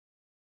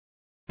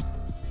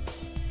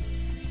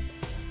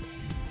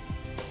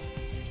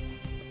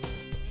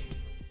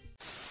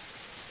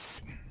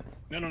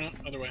No, no, no,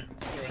 other way.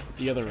 Other way.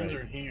 The other Friends way.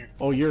 are in here.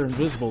 Oh, you're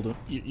invisible to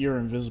you're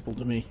invisible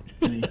to me.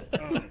 Oh,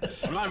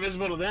 I'm not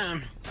invisible to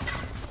them.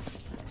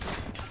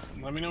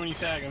 Let me know when you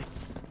tag them.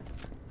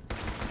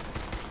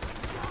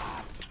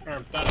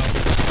 Or that up.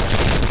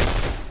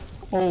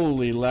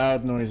 Holy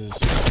loud noises.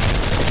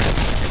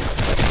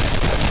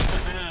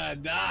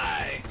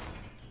 Die!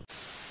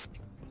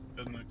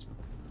 Doesn't look...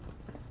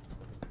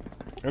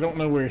 I don't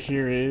know where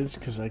here is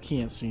because I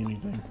can't see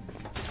anything.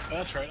 Oh,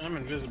 that's right, I'm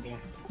invisible.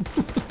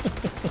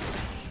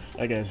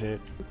 That guy's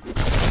hit.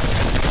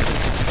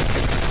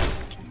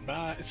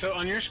 Bye. So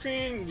on your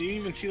screen, do you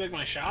even see like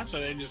my shots, or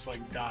they just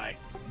like die?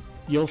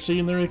 You'll see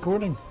in the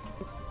recording.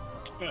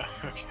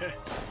 Okay.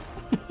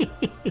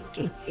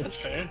 That's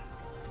fair.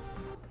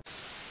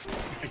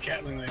 A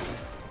Gatling laser.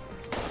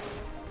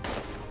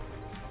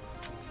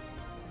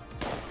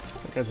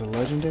 That guy's a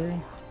legendary?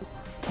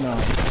 No,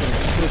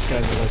 this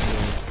guy's a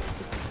legendary.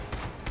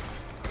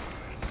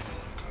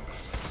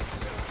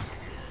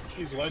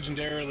 He's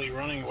legendarily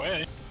running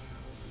away.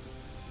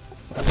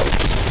 I'm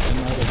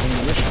not a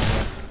demolition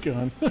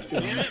gun.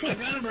 Damn it, my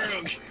gun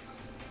broke!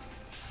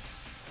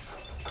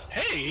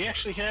 Hey, he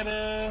actually had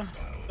a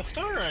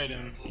star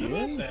item. How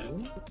about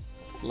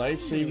that?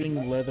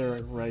 Life-saving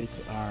leather right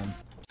arm.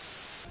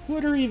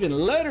 What are even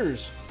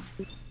letters?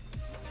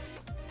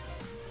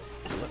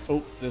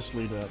 Oh, this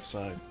leads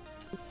outside.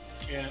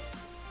 Yeah.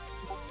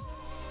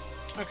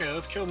 Okay,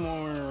 let's kill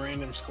more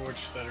random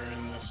Scorches that are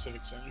in the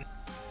Civic Center.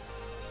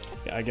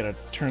 Yeah, I gotta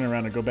turn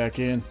around and go back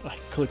in. I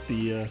clicked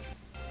the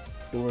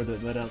door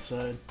that led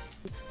outside.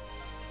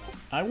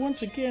 I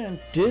once again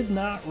did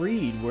not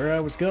read where I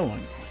was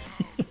going.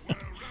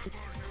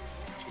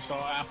 You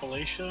saw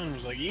Appalachia and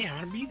was like, yeah, I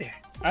want to be there.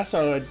 I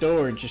saw a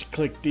door and just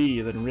clicked D,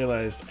 and then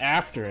realized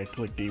after I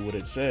clicked D what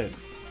it said.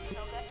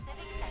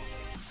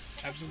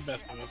 That's the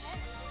best of us.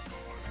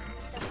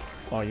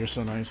 Oh, you're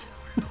so nice.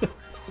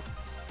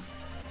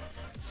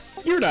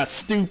 You're not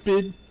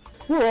stupid.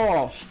 We're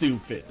all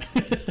stupid.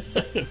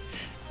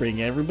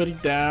 Bring everybody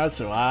down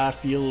so I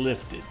feel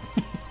lifted.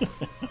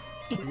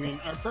 I mean,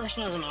 our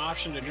person has an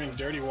option to drink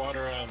dirty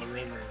water out of the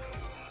river.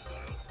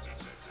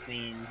 I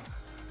mean,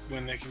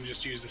 when they can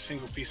just use a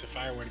single piece of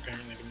firewood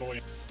apparently to boil.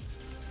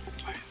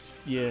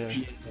 Yeah,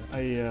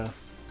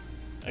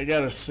 I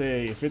gotta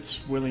say, if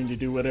it's willing to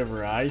do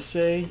whatever I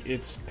say,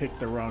 it's picked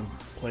the wrong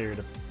player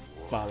to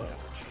follow.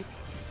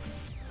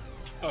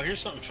 Oh,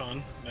 here's something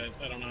fun that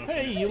I don't know.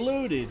 Hey, you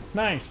looted.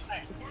 Nice.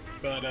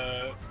 But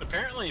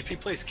apparently, if you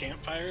place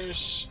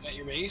campfires at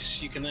your base,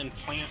 you can then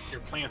plant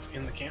your plants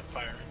in the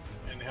campfire,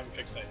 and they haven't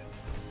fixed that yet.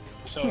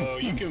 So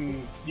you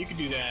can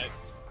do that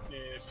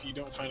if you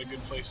don't find a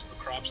good place to put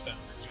crops down.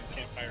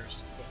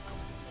 Campfires, put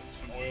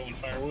some oil and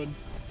firewood.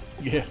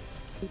 Yeah.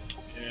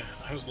 Yeah,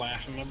 I was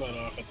laughing my butt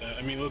off at that.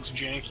 I mean, it looks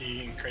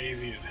janky and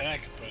crazy as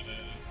heck, but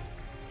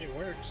it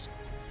works.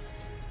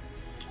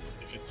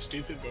 If it's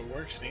stupid but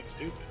works, it ain't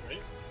stupid,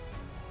 right?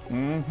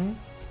 Mm-hmm.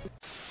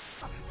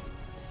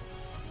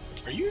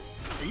 Are you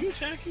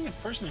attacking a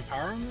person in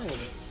power armor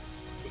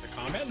with a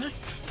combat knife?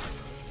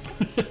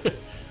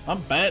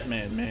 I'm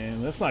Batman,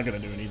 man. That's not gonna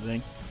do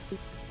anything.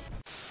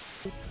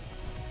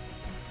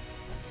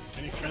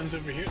 Any friends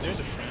over here? There's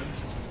a friend.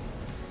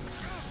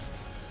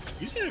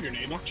 You see a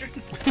grenade launcher?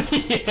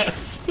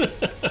 Yes.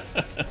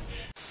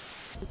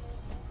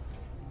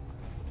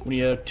 When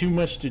you have too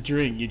much to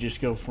drink, you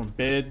just go from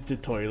bed to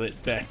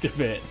toilet, back to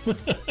bed.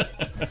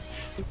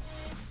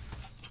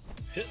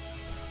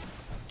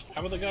 How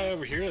about the guy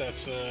over here?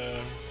 That's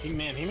he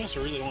must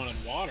have really wanted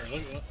water.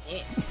 Look.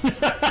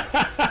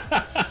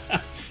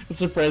 I'm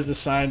surprised the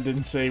sign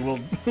didn't say we'll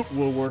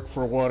work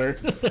for water.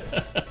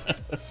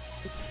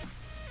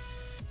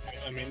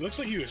 I mean, it looks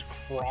like he was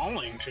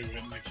crawling to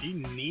it, like he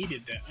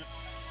needed that.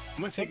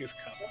 I'm gonna take his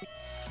cup.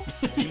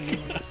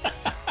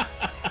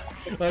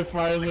 I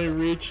finally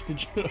reached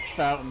the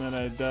fountain and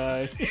I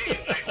died.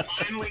 I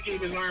finally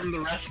gave his arm the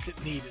rest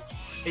it needed.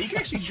 Hey, you can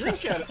actually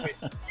drink out of it.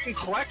 You can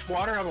collect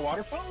water out of a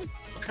water fountain?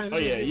 What kind of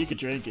Oh yeah, you could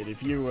drink it.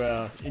 If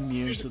you're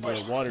immune to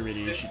the water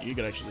radiation, you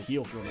could actually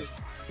heal from it.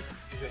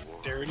 Is it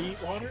dirty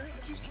water?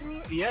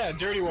 Yeah,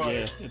 dirty water.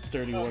 Yeah, it's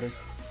dirty water.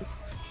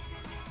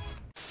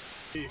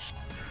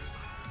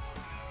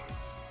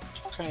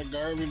 What kind of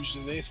garbage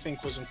do they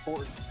think was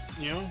important?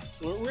 You know,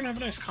 we're gonna have a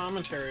nice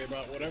commentary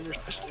about whatever's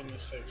in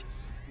this section.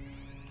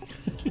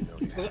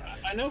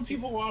 I know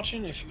people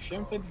watching, if you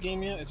haven't played the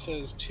game yet, it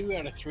says 2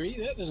 out of 3.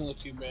 That doesn't look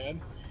too bad.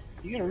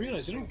 You gotta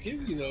realize they don't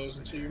give you those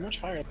until you're much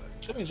higher.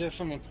 That means that's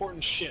some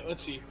important shit.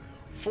 Let's see.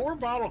 4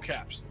 bottle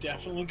caps.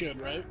 Definitely good,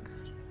 right?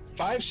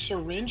 5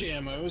 syringe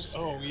ammos.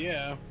 Oh,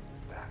 yeah.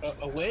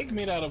 A leg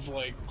made out of,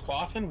 like,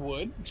 cloth and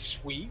wood.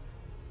 Sweet.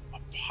 A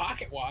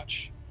pocket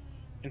watch.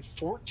 And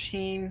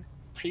 14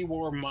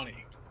 pre-war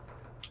money.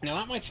 Now,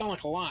 that might sound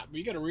like a lot, but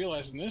you gotta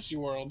realize in this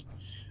world,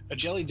 a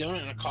jelly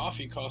donut and a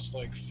coffee costs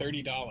like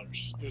 $30.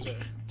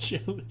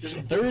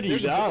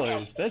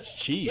 $30? That's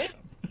cheap. Yeah.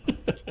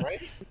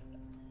 Right?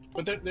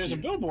 But there's a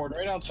billboard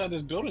right outside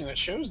this building that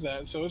shows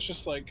that, so it's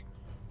just like,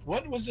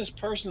 what was this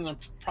person in a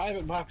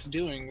private box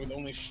doing with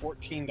only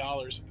 $14 in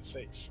the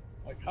safe?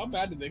 Like, how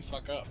bad did they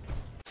fuck up?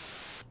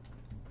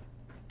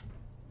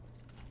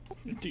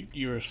 Dude,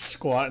 you're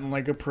squatting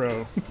like a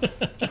pro.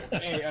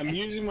 Hey, I'm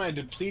using my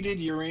depleted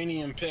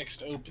uranium picks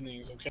to open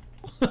these, okay?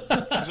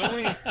 There's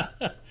only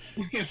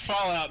in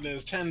Fallout,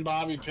 there's 10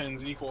 bobby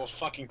pins equal a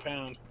fucking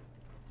pound.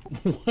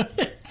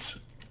 What?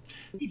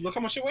 Dude, look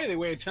how much they weigh. They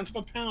weigh 1/10 of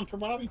a pound per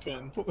bobby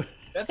pin.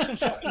 That's some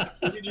fucking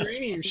depleted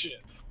uranium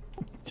shit.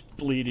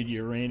 Depleted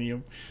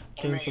uranium,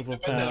 1/10 of a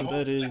pound.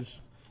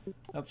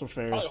 That's a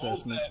fair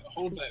assessment.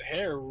 Holds that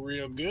hair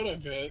real good, I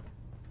bet.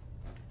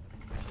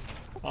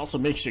 Also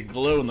makes you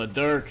glow in the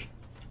dark.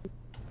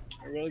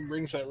 It really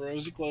brings that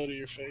rosy glow to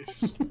your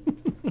face.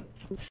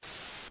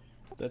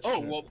 That's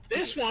oh, true. well,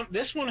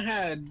 this one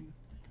had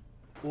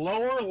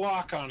lower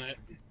lock on it,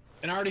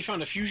 and I already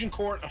found a fusion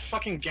core, a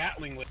fucking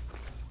Gatling laser.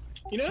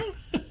 You know?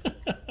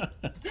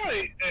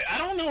 Really, I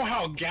don't know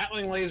how a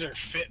Gatling laser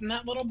fit in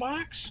that little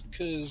box,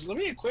 because let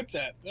me equip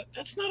that.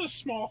 That's not a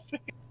small thing.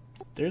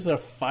 There's a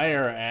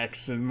fire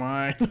axe in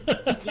mine.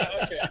 Yeah,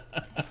 okay.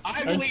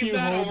 I Aren't you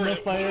holding a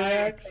fire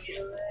axe?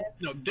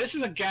 No, this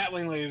is a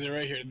Gatling laser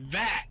right here.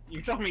 That,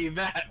 you told me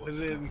that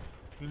was in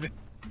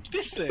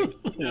this thing.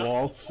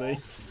 Wall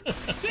safe.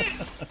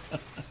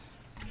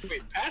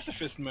 Wait,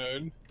 pacifist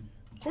mode?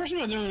 Of course I'm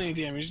not doing any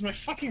damage. He's my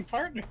fucking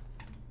partner.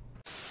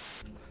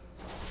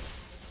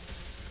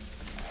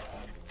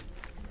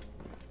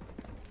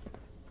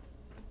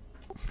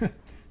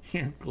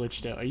 You're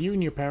glitched out. Are you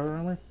in your power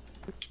armor?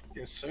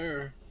 Yes,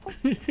 sir.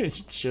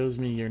 It shows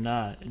me you're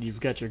not, and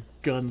you've got your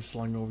gun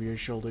slung over your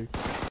shoulder.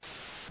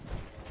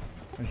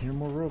 I hear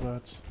more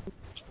robots.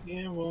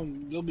 Yeah, well,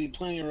 there'll be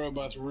plenty of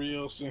robots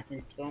real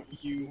soon. Don't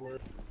you worry.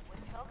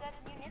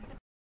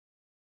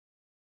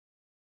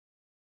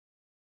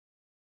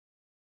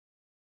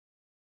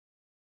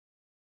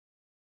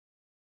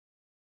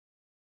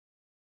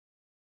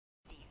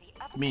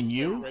 I mean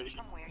you? Right.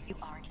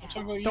 I'm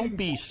talking about Don't you.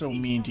 be so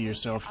mean to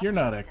yourself. You're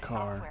not a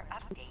car.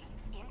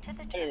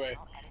 Anyway,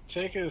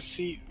 take a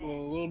seat a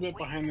little bit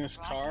behind this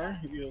car.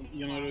 You'll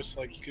notice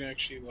like you can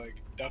actually like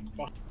duck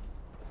behind.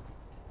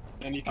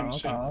 And you can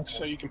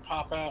so you can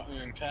pop out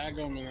and tag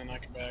them, and then I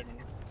can bag them.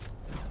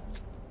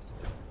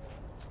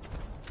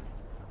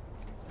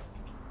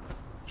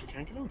 You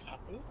can't get on top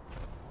of it.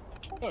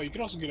 Oh, you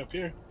can also get up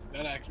here.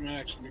 That might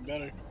actually be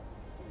better.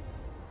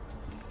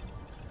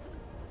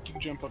 You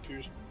can jump up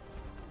here,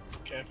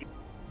 Cappy.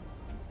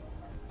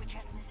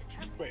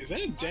 Wait, is that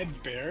a dead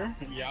bear?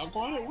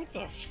 Yaguar?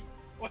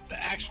 What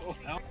the actual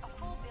hell?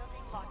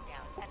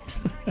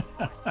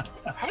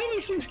 How do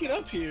these things get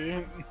up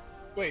here?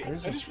 Wait,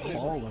 There's I just a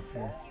realized ball up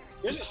here.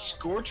 there's a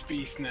Scorched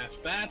Beast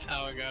nest. That's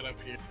how I got up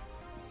here.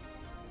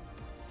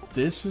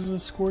 This is a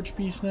Scorched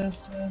Beast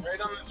nest?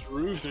 Right on this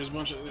roof, there's a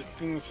bunch of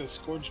things that says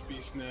Scorched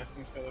Beast nest,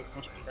 and it's got like a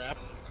bunch of crap.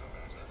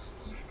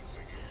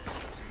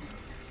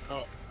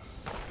 Oh.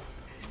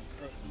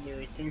 There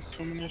are things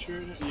coming at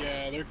you?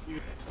 Yeah, they're...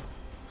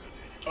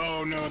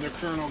 Oh no, they're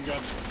Colonel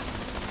Guts.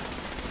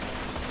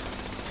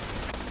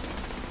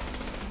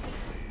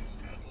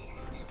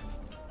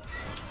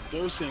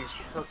 Those things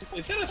hurt.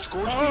 Is that a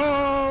Scorched Beast?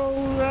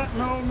 Oh, no.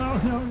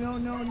 Oh,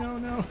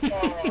 no.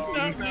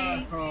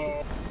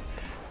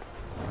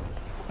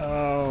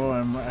 Oh,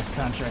 I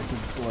contracted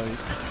Blight.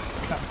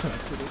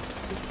 Contacted it.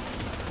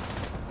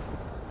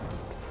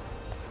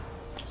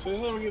 So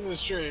just let me get this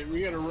straight.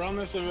 We gotta run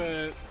this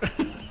event.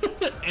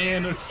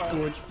 And a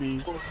Scorched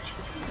Beast.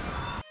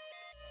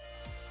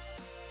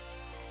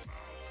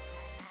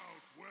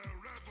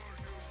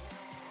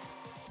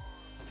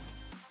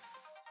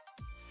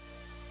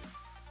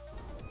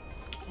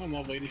 I'm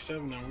level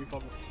 87 now. We've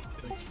leveled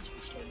since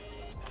we started.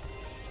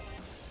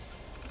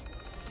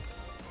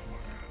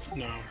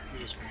 No, we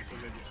just went to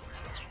 86.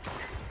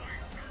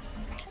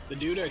 The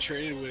dude I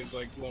traded with is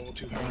like level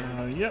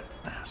 200. Yep.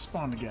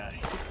 Spawned a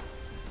guy.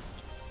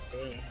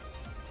 Oh, yeah.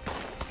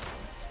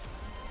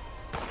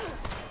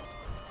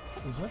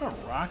 Was that a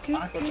rocket?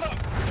 What's up?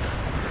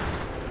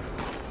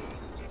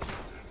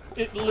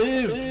 It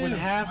lived with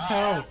half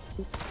health.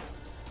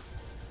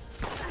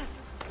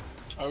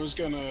 I was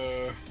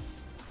gonna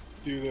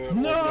do the...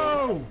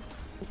 No!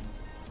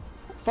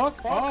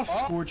 Fuck off,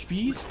 Scorched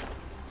Beast.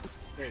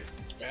 Wait,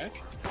 it's back?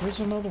 There's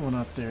another one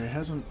up there. It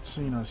hasn't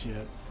seen us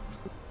yet.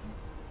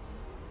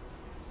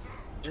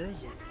 Where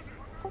is it?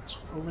 It's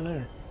over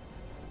there.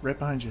 Right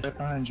behind you. Right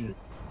behind you.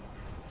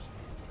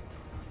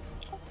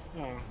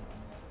 Oh.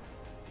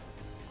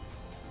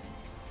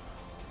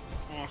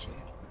 Awesome.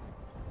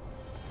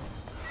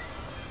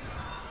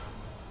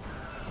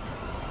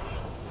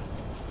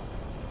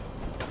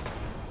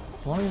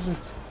 As long as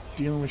it's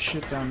dealing with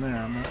shit down there,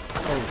 I'm not...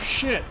 Oh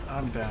shit!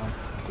 I'm down.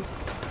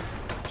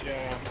 Yeah,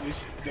 at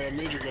least the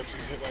major guts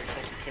is hit like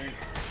fucking tank.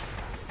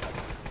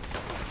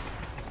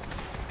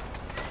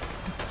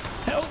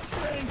 Help,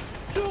 Frank!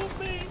 Help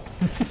me!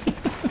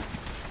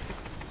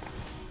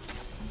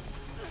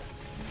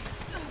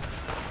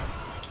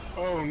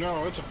 Oh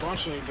no, it's a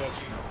bunch of guts.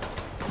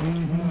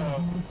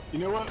 You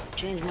know what?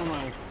 Change my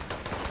mind.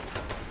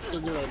 It's a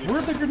good idea.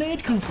 Where'd the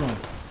grenade come from?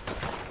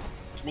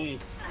 Me.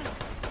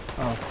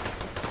 Oh.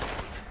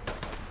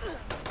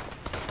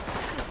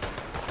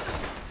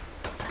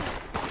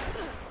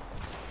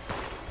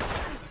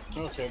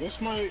 Okay,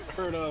 this might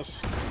hurt us.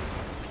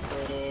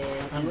 But,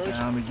 I'm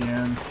down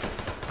again.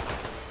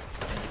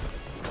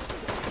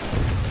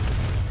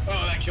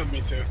 Oh, that killed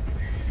me too.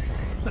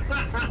 I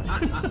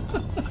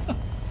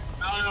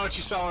don't know what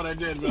you saw what I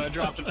did, but I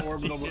dropped an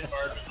orbital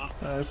bombard.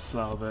 I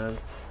saw that.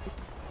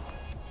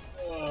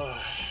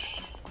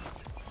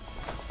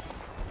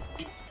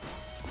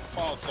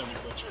 Fall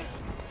semi-glitcher.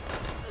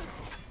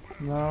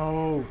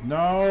 No,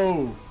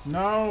 no,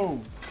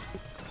 no!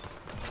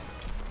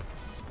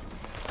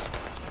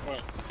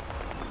 What?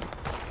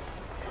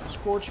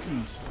 Scorched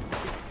Beast.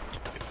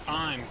 It's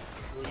fine.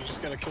 We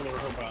just gotta kill the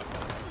robot.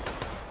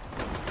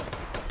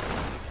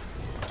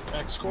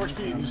 That Scorched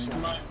Beast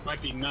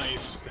might be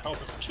nice to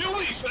help us kill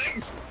these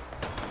things!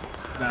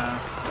 Nah,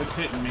 it's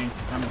hitting me.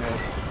 I'm dead.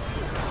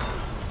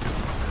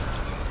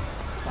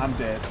 I'm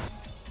dead.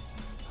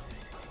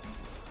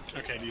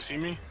 Okay, do you see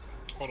me?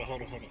 Hold on.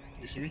 Do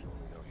you see me?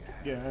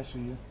 Yeah, I see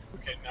you.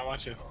 Okay, now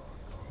watch it.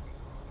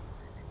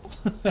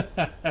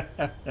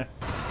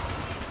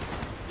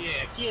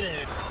 Yeah, get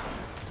it!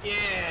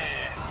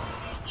 Yeah!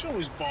 Show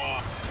his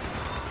ball.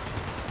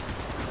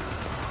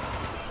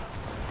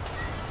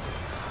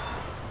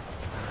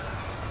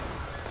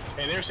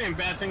 Hey, they were saying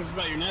bad things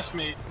about your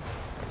nestmate.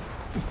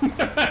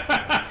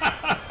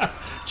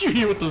 Did you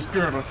hear what those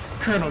Colonel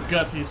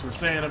Gutsies were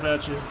saying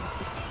about you?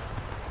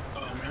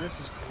 Oh man, this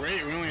is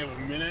great. We only have a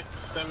minute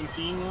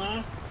 17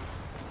 left.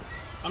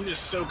 I'm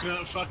just soaking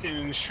up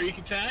fucking shriek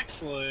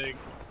attacks, like,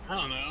 I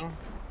don't know.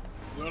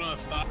 Going on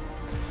a stop.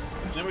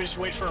 And then we just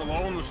wait for a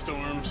lull in the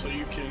storm so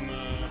you can,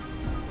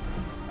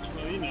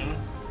 well, you know,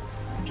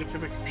 get to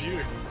the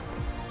computer.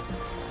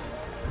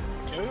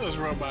 Yeah, look at those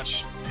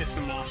robots piss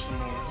him off some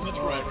more. That's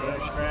right,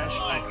 robot. I crashed.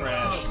 I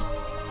crashed.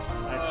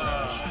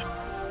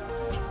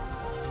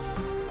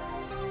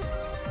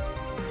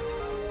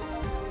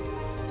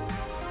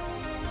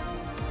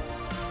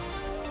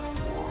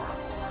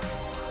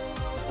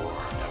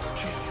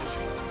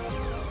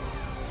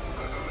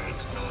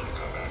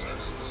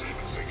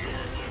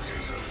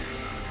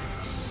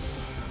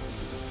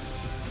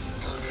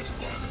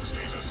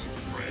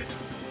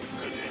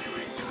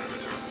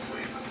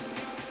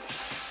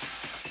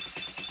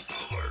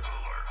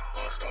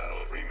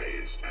 Hostile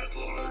remains at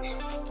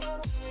large.